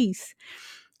trees.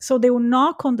 So they will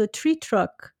knock on the tree trunk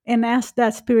and ask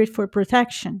that spirit for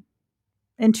protection.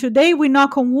 And today we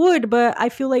knock on wood, but I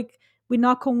feel like we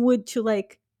knock on wood to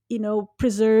like,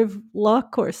 preserve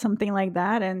luck or something like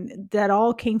that. And that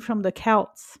all came from the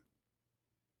Celts.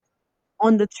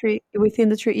 On the tree, within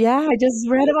the tree. Yeah, I just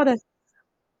read about it.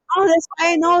 Oh, that's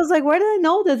why I know. I was like, where did I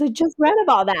know this? I just read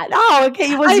about that. Oh,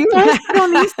 okay, it was I you. posted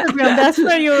on Instagram. That's I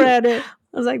where you read it.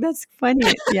 was like, that's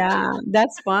funny. Yeah,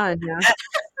 that's fun. Yeah.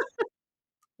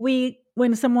 We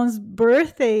When someone's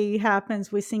birthday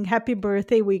happens, we sing happy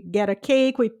birthday, we get a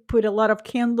cake, we put a lot of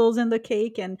candles in the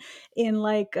cake. And in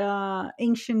like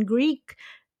ancient Greece,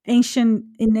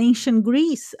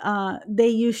 they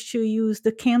used to use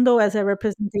the candle as a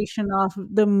representation of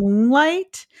the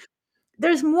moonlight.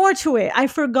 There's more to it. I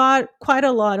forgot quite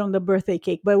a lot on the birthday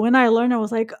cake, but when I learned, I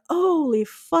was like, "Holy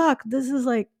fuck, this is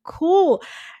like cool."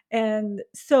 And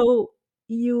so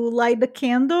you light the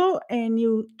candle and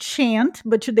you chant,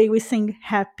 but today we sing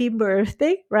happy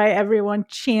birthday, right? Everyone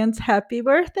chants happy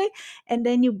birthday, and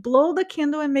then you blow the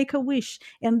candle and make a wish.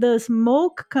 And the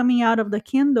smoke coming out of the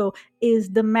candle is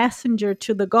the messenger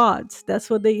to the gods. That's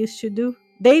what they used to do.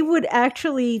 They would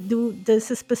actually do this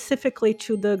specifically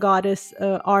to the goddess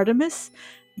Artemis.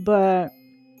 But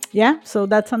yeah, so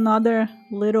that's another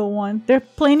little one. There are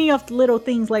plenty of little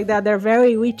things like that. They're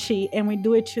very witchy, and we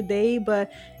do it today, but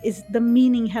is the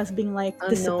meaning has been like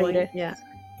Unknowing. dissipated. Yeah.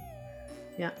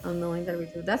 Yeah. Unknowing that we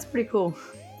do. That's pretty cool.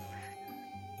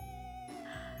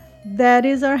 That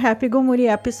is our Happy Go Moody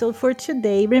episode for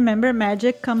today. Remember,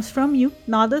 magic comes from you,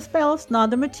 not the spells,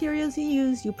 not the materials you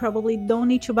use. You probably don't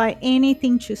need to buy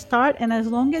anything to start, and as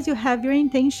long as you have your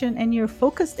intention and your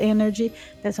focused energy,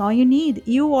 that's all you need.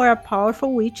 You are a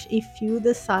powerful witch if you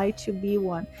decide to be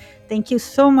one. Thank you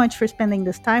so much for spending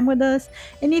this time with us.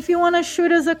 And if you want to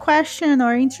shoot us a question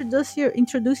or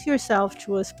introduce yourself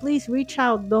to us, please reach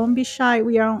out. Don't be shy.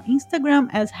 We are on Instagram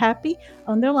as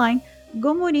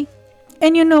happy_go moody.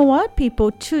 And you know what,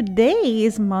 people? Today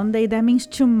is Monday. That means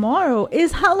tomorrow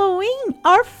is Halloween,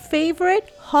 our favorite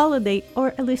holiday, or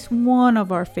at least one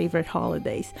of our favorite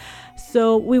holidays.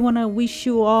 So we want to wish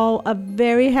you all a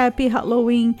very happy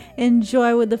Halloween.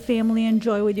 Enjoy with the family,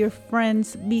 enjoy with your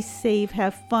friends. Be safe,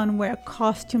 have fun, wear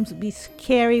costumes, be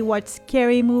scary, watch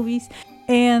scary movies.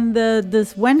 And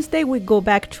this Wednesday, we go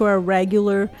back to our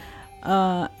regular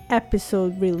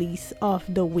episode release of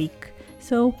the week.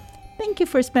 So thank you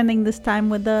for spending this time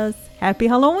with us. Happy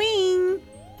Halloween!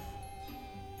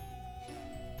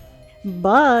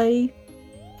 Bye!